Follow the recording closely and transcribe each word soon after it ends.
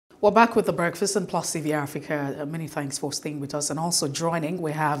We're back with the breakfast and Plus TV Africa. Many thanks for staying with us and also joining.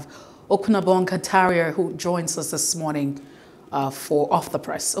 We have Opunabo Inko-Taria who joins us this morning for Off the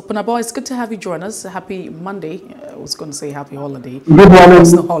Press. Opunabo, it's good to have you join us. Happy Monday. I was going to say happy holiday. Good morning.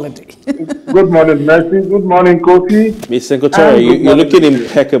 It's no holiday. Good morning, Mercy. Good morning, Kofi. Mr. Inko-Taria, you're looking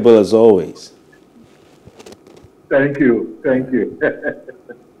impeccable as always. Thank you. Thank you.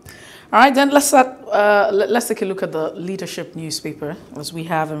 All right, then let's take a look at the leadership newspaper as we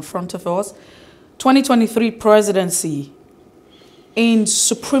have in front of us. 2023 presidency in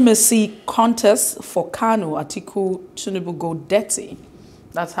supremacy contest for Kano, Atiku Tinubu go dirty.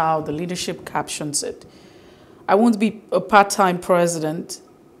 That's how the leadership captions it. I won't be a part-time president,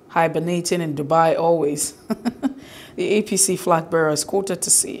 hibernating in Dubai always. The APC flag bearer is quoted to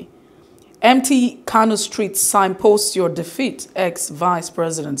say, empty Kano streets signpost your defeat, ex-vice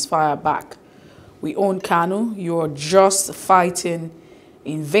presidents fire back. We own Kano, you're just fighting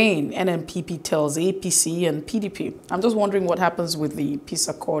in vain, NNPP tells APC and PDP. I'm just wondering what happens with the peace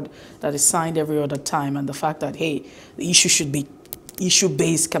accord that is signed every other time and the fact that, hey, the issue should be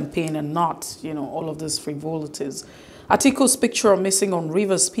issue-based campaign and not, all of these frivolities. Atiku's picture missing on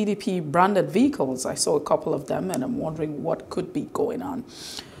Rivers PDP branded vehicles. I saw a couple of them and I'm wondering what could be going on.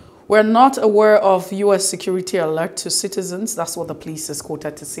 We're not aware of U.S. security alert to citizens. That's what the police is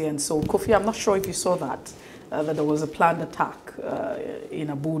quoted to say. And so, Kofi, I'm not sure if you saw that there was a planned attack in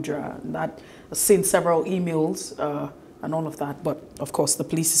Abuja. That I've seen several emails and all of that. But, of course, the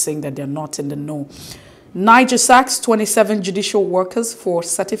police is saying that they're not in the know. Niger sacks 27 judicial workers for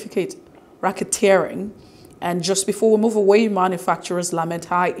certificate racketeering. And just before we move away, manufacturers lament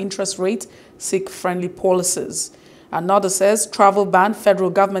high interest rate, seek friendly policies. Another says, travel ban, federal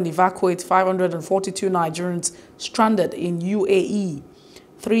government evacuates 542 Nigerians stranded in UAE.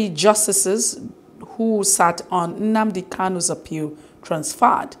 3 justices who sat on Nnamdi Kanu's appeal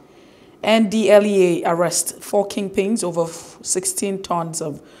transferred. NDLEA arrest 4 kingpins over 16 tons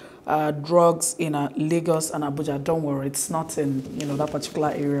of drugs in Lagos and Abuja. Don't worry, it's not in that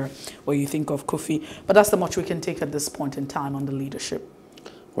particular area where you think of Kofi. But that's the much we can take at this point in time on the leadership.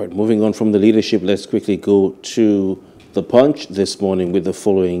 Right, moving on from the leadership, let's quickly go to the Punch this morning with the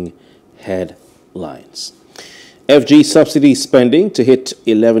following headlines. FG subsidy spending to hit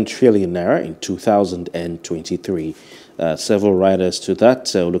 11 trillion naira in 2023. Several riders to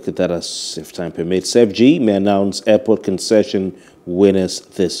that. We'll look at that as if time permits. FG may announce airport concession winners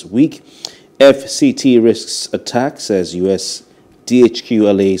this week. FCT risks attack, says US DHQ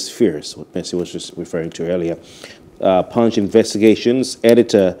allays fears, what Messi was just referring to earlier. Punch investigations,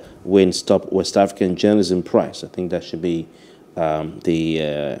 editor wins top West African journalism prize. I think that should be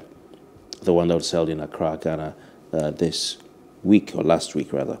the one that was held in Accra, Ghana this week, or last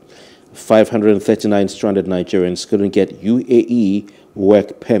week rather. 539 stranded Nigerians couldn't get UAE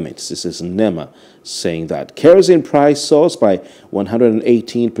work permits. This is NEMA saying that. Kerosene price soars by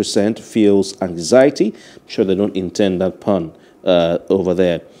 118%, fuels anxiety. I'm sure they don't intend that pun over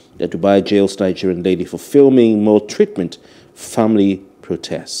there. The Dubai jails Nigerian lady for filming maltreatment. Family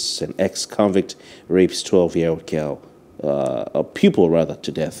protests. An ex-convict rapes 12-year-old girl, a pupil rather,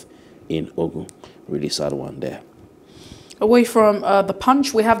 to death in Ogun. Really sad one there. Away from the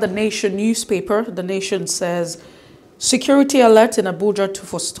Punch, we have the Nation newspaper. The Nation says, security alert in Abuja to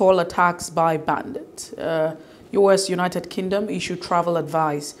forestall attacks by bandits. U.S. United Kingdom issue travel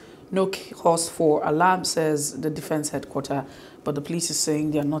advice. No cause for alarm, says the defense headquarters. But the police is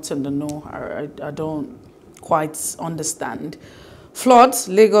saying they are not in the know. I don't quite understand. Floods.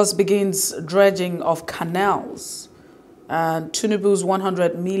 Lagos begins dredging of canals. And Tinubu's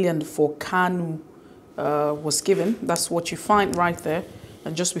 100 million for Kanu was given. That's what you find right there.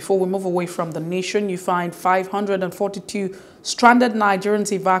 And just before we move away from the Nation, you find 542 stranded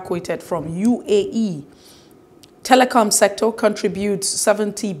Nigerians evacuated from UAE. Telecom sector contributes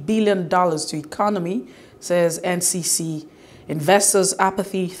 $70 billion to economy, says NCC. Investors'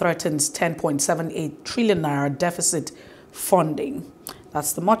 apathy threatens 10.78 trillion naira deficit funding.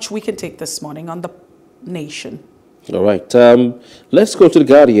 That's the much we can take this morning on the Nation. All right. Let's go to the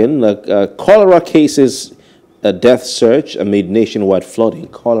Guardian. Cholera cases, death surge amid nationwide flooding.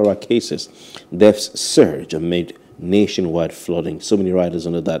 Cholera cases, deaths surge amid nationwide flooding. So many riders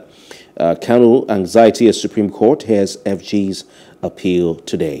under that. Kanu anxiety as Supreme Court hears FG's appeal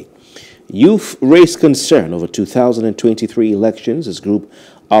today. Youth raise concern over 2023 elections as group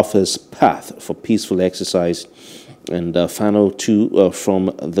offers path for peaceful exercise. And final two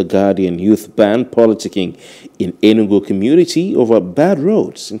from The Guardian. Youth ban politicking in Enugu community over bad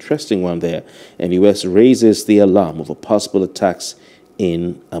roads. Interesting one there. And US raises the alarm over possible attacks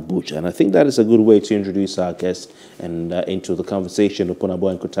in Abuja. And I think that is a good way to introduce our guest and into the conversation.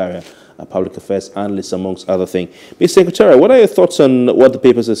 Opunabo Inko-Taria, a public affairs analyst, amongst other things. Mr. Inko-Taria, what are your thoughts on what the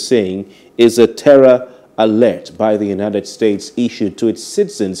papers are saying is a terror alert by the United States issued to its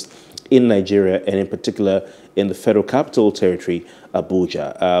citizens in Nigeria, and in particular in the Federal Capital Territory,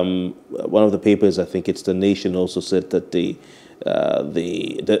 Abuja? One of the papers, I think it's The Nation, also said that the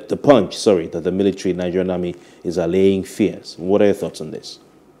Punch, sorry, that the military Nigerian army is allaying fears. What are your thoughts on this?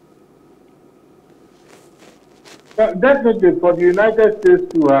 Definitely, for the United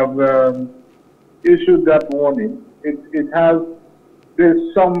States to have issued that warning,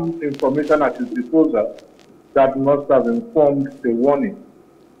 there's some information at its disposal that must have informed the warning.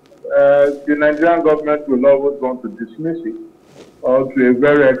 The Nigerian government will always want to dismiss it, or to a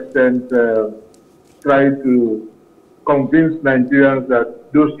very extent try to convince Nigerians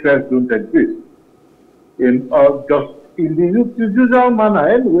that those threats don't exist. Just in the usual manner,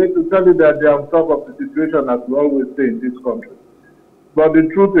 anyway, to tell you that they are on top of the situation, as we always say in this country. But the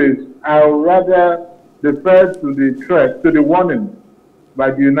truth is, I would rather defer to the threat, to the warning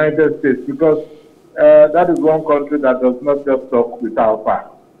by the United States, because that is one country that does not just talk without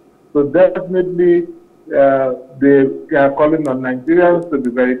facts. So definitely, they are calling on Nigerians to be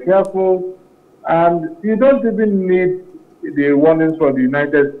very careful, and you don't even need the warnings from the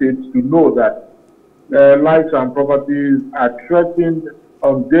United States to know that lives and properties are threatened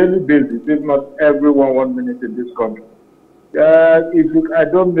on daily basis, if not every 1 minute in this country. I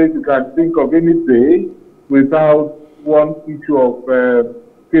don't think you can think of any day without one issue of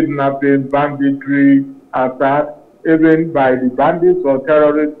kidnapping, banditry, attack, even by the bandits or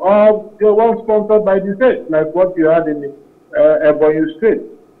terrorists, or the ones sponsored by the state, like what you had in Ebonyi State,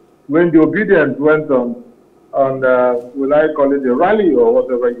 when the obedience went on will I call it a rally or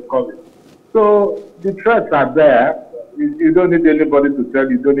whatever you call it. So the threats are there. You don't need anybody to tell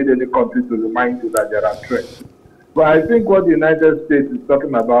you, you don't need any country to remind you that there are threats. But I think what the United States is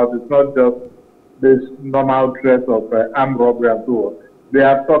talking about is not just this normal threat of armed robbery and so on. They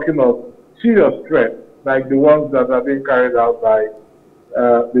are talking of serious threats, like the ones that are being carried out by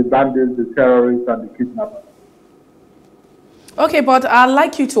the bandits, the terrorists, and the kidnappers. Okay, but I'd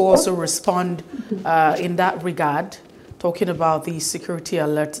like you to also respond in that regard, talking about the security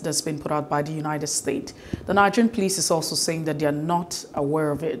alert that's been put out by the United States. The Nigerian police is also saying that they are not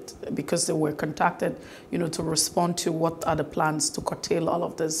aware of it because they were contacted, to respond to what are the plans to curtail all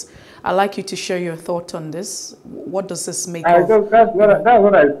of this. I'd like you to share your thought on this. What does this make of? That's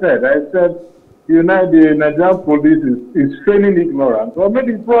what I said. I said the Nigerian police is feigning ignorance, or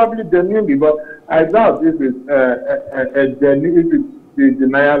maybe probably genuinely, but I doubt if it's the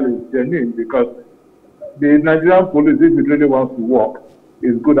denial is genuine, because the Nigerian police, if it really wants to work,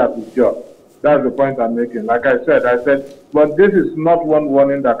 is good at its job. That's the point I'm making. Like I said, but this is not one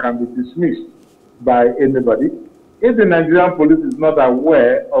warning that can be dismissed by anybody. If the Nigerian police is not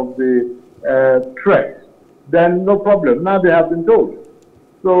aware of the threat, then no problem. Now they have been told.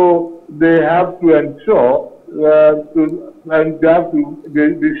 So they have to ensure, and they have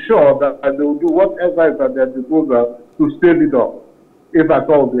to be sure that they will do whatever is at their disposal to stave it off, if at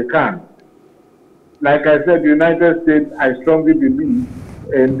all they can. Like I said, the United States, I strongly believe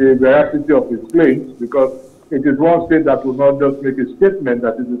in the veracity of its claims, because it is one state that will not just make a statement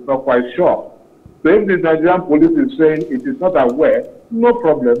that it is not quite sure. So if the Nigerian police is saying it is not aware, no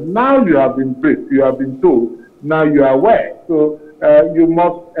problem. Now you have been briefed, you have been told, now you are aware. So you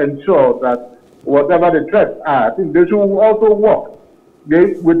must ensure that whatever the threats are, I think they should also work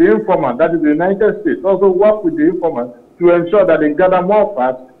with the informant, that is the United States, also work with the informant to ensure that they gather more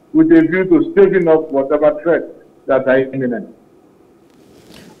facts with a view to staving off whatever threats that are imminent.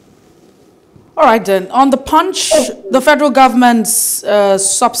 All right, then. On the Punch, the federal government's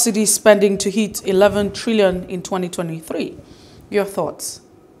subsidy spending to hit 11 trillion in 2023. Your thoughts?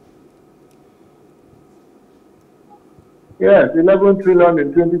 Yes, 11 trillion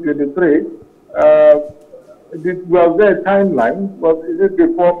in 2023. Was there a timeline? Is it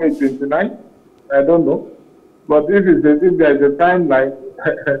before May 29? I don't know. But if there is a timeline,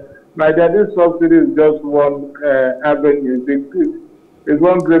 this subsidy is just one avenue. It's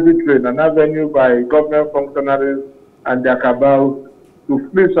one gravy train, an avenue by government functionaries and their cabals to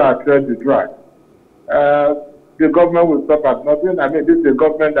fleece our treasury dry. The government will stop at nothing. I mean, this is a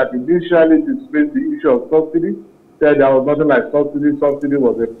government that initially dismissed the issue of subsidy, said there was nothing like subsidy. Subsidy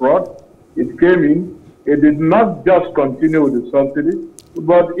was a fraud. It came in. It did not just continue with the subsidy,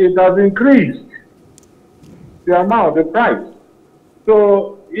 but it has increased the amount, the price.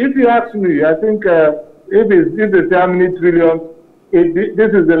 So if you ask me, I think if they say how many trillions,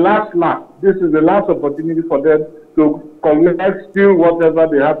 this is the last lap. This is the last opportunity for them to collect, steal whatever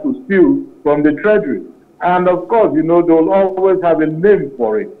they have to steal from the treasury. And of course, you know, they'll always have a name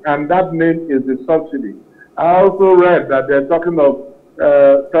for it, and that name is the subsidy. I also read that they're talking of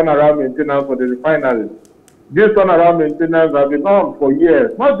turnaround maintenance for the refineries. This turnaround maintenance has been on for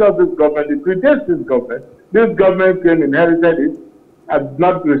years. Not just this government, it predates this government. This government came, inherited it, and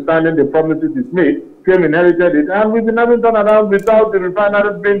notwithstanding the promises it made, came, inherited it, and we've been having turnaround without the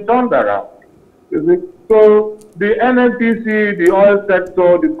refineries being turned around. You see? So the NNPC, the oil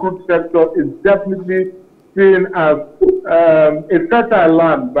sector, the crude sector is definitely seen as a fertile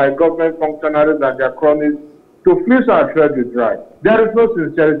land by government functionaries and their cronies to fleece our treasury dry. There is no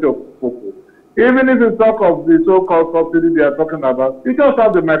sincerity of purpose. Even if you talk of the so-called subsidy they are talking about, you just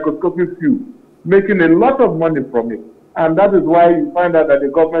have the microscopic few making a lot of money from it. And that is why you find out that the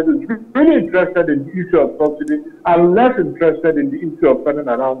government is really interested in the issue of subsidy and less interested in the issue of turning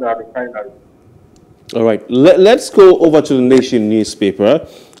around our refineries. All right, let's go over to the Nation newspaper.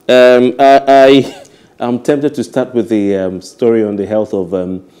 I'm tempted to start with the story on the health of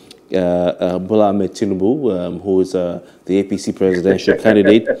Bola Ahmed Tinubu, who is the APC presidential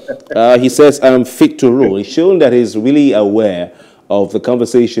candidate. He says, I'm fit to rule. He's shown that he's really aware of the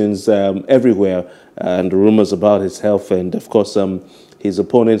conversations everywhere and the rumors about his health. And of course, his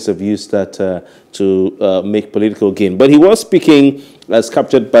opponents have used that to make political gain. But he was speaking, as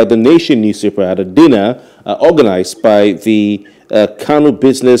captured by the Nation newspaper, at a dinner organized by the Kano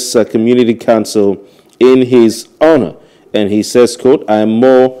Business Community Council in his honor. And he says, quote, I am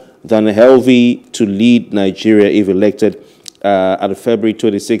more than healthy to lead Nigeria if elected at the February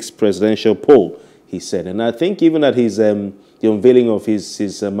 26th presidential poll, he said. And I think even at his the unveiling of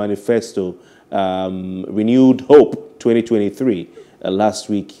his manifesto, Renewed Hope 2023, last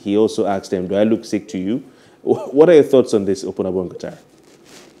week, he also asked them, do I look sick to you? What are your thoughts on this, Opunabo Inko-Taria?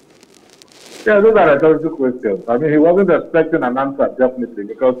 Yeah, those are rhetorical questions. I mean, he wasn't expecting an answer, definitely,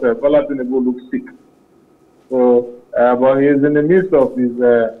 because Bola Tinubu looks sick. So, but he's in the midst of his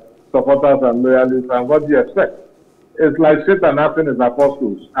supporters and loyalists, and what do you expect? It's like Satan asking his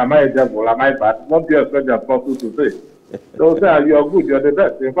apostles, am I a devil, am I bad? What do you expect the apostles to say? They'll say, you're good, you're the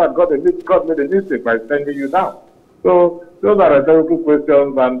best. In fact, God made a mistake by sending you down. So those are rhetorical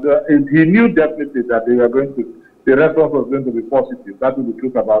questions, and he knew definitely that they were going to, the response was going to be positive. That is the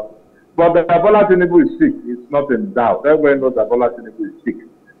truth about it. But that Bola Tinubu is sick. It's not in doubt. Everyone knows that Bola Tinubu is sick.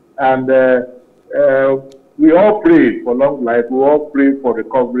 And we all pray for long life. We all pray for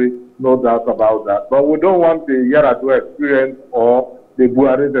recovery, no doubt about that. But we don't want the Yaradua experience or the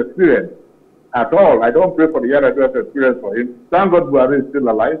Buhari's experience at all. I don't pray for the Yaradua experience for him. Thank God Buhari is still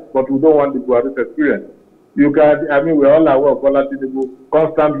alive, but we don't want the Buhari's experience. You can, I mean, we're all aware of Bola Tinubu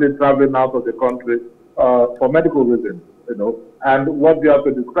constantly traveling out of the country for medical reasons, you know. And what do you have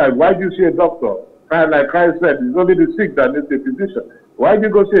to describe? Why do you see a doctor? Like Christ said, it's only the sick that needs a physician. Why do you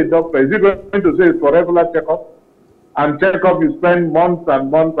go see a doctor? Is he going to say it's for regular checkup? And checkup, you spend months and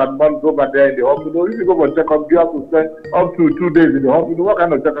months and months over there in the hospital. If you go for checkup, you have to spend up to 2 days in the hospital. What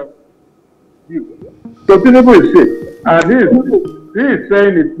kind of checkup? So Tinubu is sick. And he is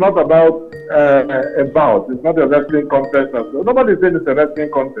saying it's not about a bout. It's not a wrestling contest. So nobody is saying it's a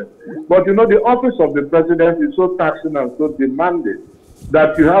wrestling contest. But you know, the office of the president is so taxing and so demanding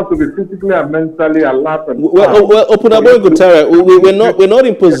that you have to be physically and mentally alert. And well, Opunabo Inko-Taria, we're not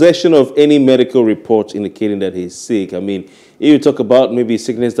in possession of any medical reports indicating that he's sick. I mean, if you talk about maybe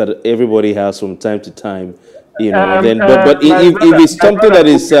sickness that everybody has from time to time, you know, then but if it's something that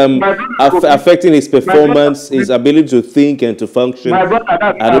is affecting his performance, his ability to think and to function, I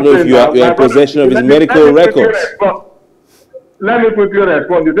don't know if you are in possession of his medical records. Let me quickly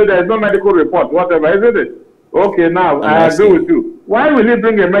respond. You say there is no medical report, whatever, isn't it? Okay, now I agree with you. Why will he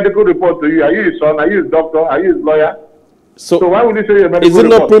bring a medical report to you? Are you his son? Are you his doctor? Are you his lawyer? So why would he show you a medical report?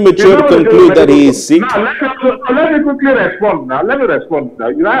 Is it not premature to conclude that he is sick? Now, let me quickly respond now. Let me respond now.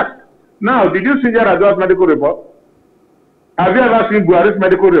 You asked. Now, did you see Yaradua's medical report? Have you ever seen Buhari's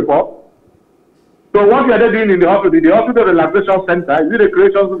medical report? So what are they doing in the hospital relaxation center? Is it a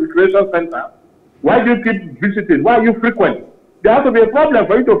recreation center? Why do you keep visiting? Why are you frequent? There has to be a problem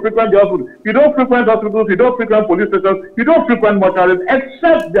for you to frequent the hospital. You don't frequent hospitals, you don't frequent police stations, you don't frequent mortuaries,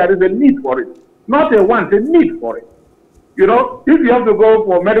 except there is a need for it. Not a want, a need for it. You know, if you have to go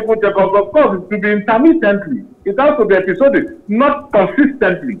for medical checkups, of course, it should be intermittently. It has to be episodic, not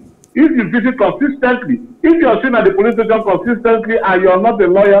consistently. If you visit consistently, if you are seen at the police station consistently and you are not a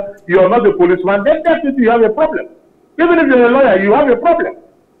lawyer, you are not a policeman, then definitely you have a problem. Even if you're a lawyer, you have a problem.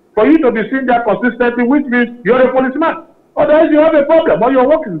 For you to be seen there consistently, which means you're a policeman. Otherwise, you have a problem or you're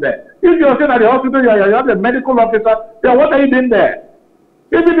working there. If you're seen at the hospital, you have a medical officer, then what are you doing there?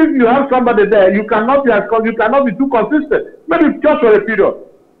 Even if you have somebody there, you cannot be too consistent. Maybe just for a period.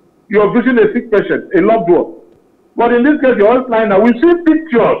 You're visiting a sick patient, a loved one. But in this case, you're always flying now. We see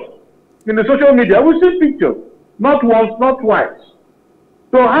pictures in the social media. We see pictures. Not once, not twice.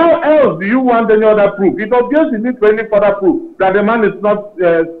 So how else do you want any other proof? It obviously needs any further proof that the man is not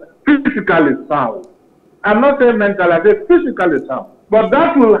physically sound. I'm not saying mentally, I say physically sound. But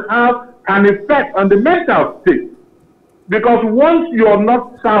that will have an effect on the mental state. Because once you're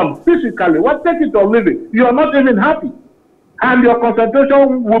not sound physically, what take it or leave it, you're not even happy. And your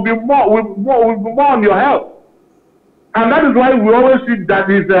concentration will be more on your health. And that is why we always see that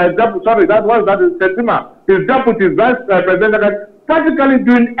his deputy, vice president, practically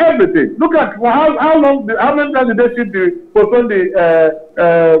doing everything. Look at how many times did they should postpone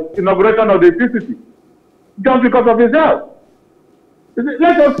the inauguration of the PCC? Just because of his health.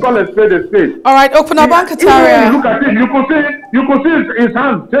 Let us call a spade a spade. All right, Opunabo Inko-Taria. Look at it, you could see his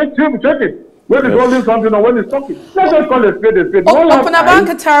hand. Check it. When he's holding something or when he's talking. Let us call a spade a spade. Opunabo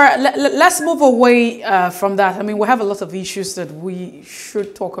Inko-Taria, let's move away from that. I mean, we have a lot of issues that we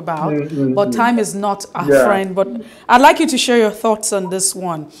should talk about, but time is not our friend. But I'd like you to share your thoughts on this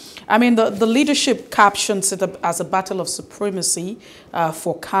one. I mean, the leadership captions it as a battle of supremacy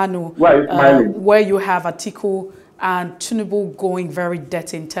for Kano, where you have Atiku and Tinubu going very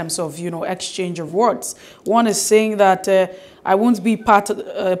dirty in terms of, exchange of words. One is saying that I won't be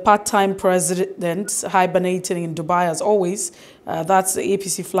part-time president hibernating in Dubai as always. That's the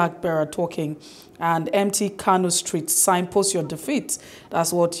APC flag bearer talking. And empty Kano streets, signpost your defeat.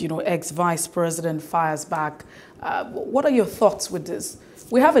 That's what, ex-vice president fires back. What are your thoughts with this?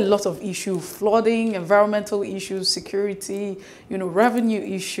 We have a lot of issues, flooding, environmental issues, security, revenue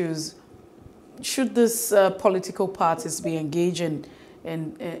issues. Should these political parties be engaging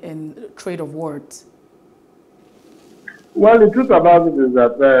in trade of words? Well, the truth about it is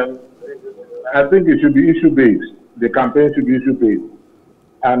that I think it should be issue-based. The campaign should be issue-based.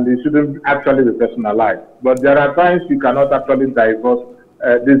 And it shouldn't actually be personalized. But there are times you cannot actually diverse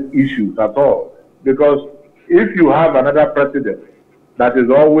these issues at all. Because if you have another president that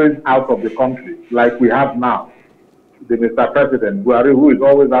is always out of the country, like we have now, the Mr. President, Buhari, who is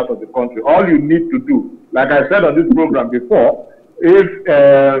always out of the country, all you need to do, like I said on this program before, if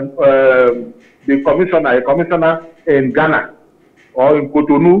a commissioner in Ghana or in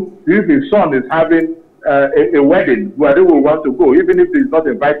Cotonou, if his son is having a wedding, Buhari will want to go, even if he's not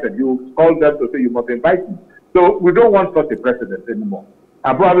invited, you call them to say you must invite me. So we don't want such a president anymore.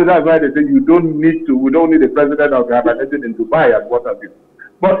 And probably that's why they say we don't need a president of hibernating in Dubai and what have you.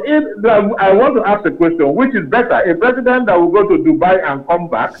 But I want to ask a question, which is better, a president that will go to Dubai and come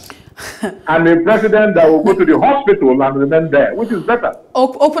back, and a president that will go to the hospital and remain there, which is better?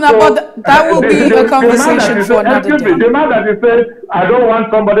 Open up, but that will be a conversation for another day. The man that is saying, I don't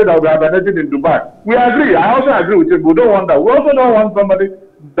want somebody that will be hibernating in Dubai. We agree. I also agree with you. We don't want that. We also don't want somebody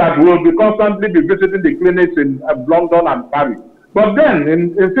that will be constantly visiting the clinics in London and Paris. But then,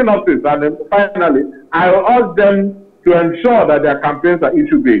 in synopsis, and finally, I will ask them to ensure that their campaigns are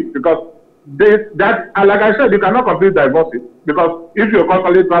issue-based, because like I said, you cannot completely divorce it, because if you're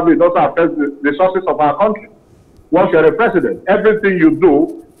constantly traveling, it also affects the resources of our country. Once you're a president, everything you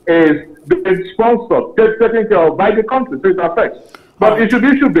do is being sponsored, taken care of by the country, so it affects. But it should be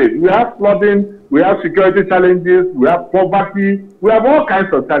issue-based. We have flooding, we have security challenges, we have poverty, we have all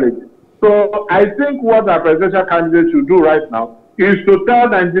kinds of challenges. So I think what our presidential candidates should do right now is to tell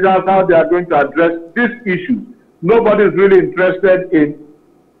Nigerians how they are going to address these issues. Nobody is really interested in.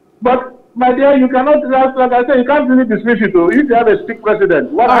 But, my dear, you cannot, like I said, you can't really dismiss it. If you have a sick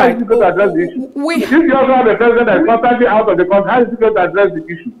president, how is he going to address the issue? If you also have a president that is constantly out of the country, how is he going to address the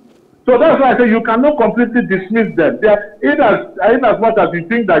issue? So that's why I say you cannot completely dismiss them. They are, in as much as you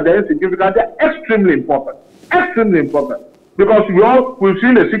think that they are insignificant, they are extremely important. Extremely important. Because we've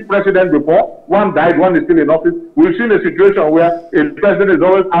seen a sick president before. One died, one is still in office. We've seen a situation where a president is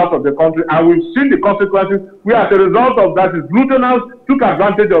always out of the country, and we've seen the consequences where, as a result of that, his lieutenants took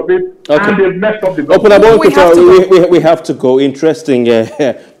advantage of it, and they've messed up the government. We have to go. Interesting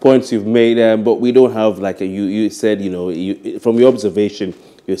points you've made, but we don't have, like you said, from your observation,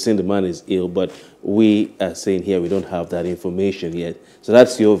 you're saying the man is ill, but we are saying here we don't have that information yet. So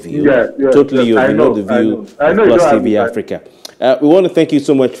that's your view. Totally your view, not the view of Plus TV Africa. We want to thank you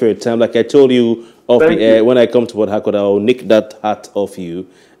so much for your time. Like I told you off the air, when I come to Port Harcourt, I'll nick that hat off you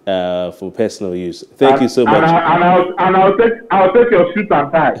for personal use. Thank you so much. And I'll take your suit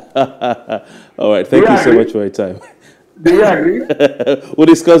and tie. All right. Thank you so much for your time. Do you agree? We'll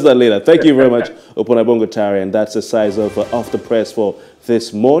discuss that later. Thank you very much, Opunabo Inko-Taria, and that's the size of Off the Press for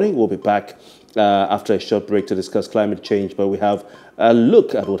this morning. We'll be back after a short break to discuss climate change, but we have a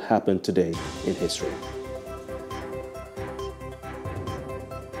look at what happened today in history.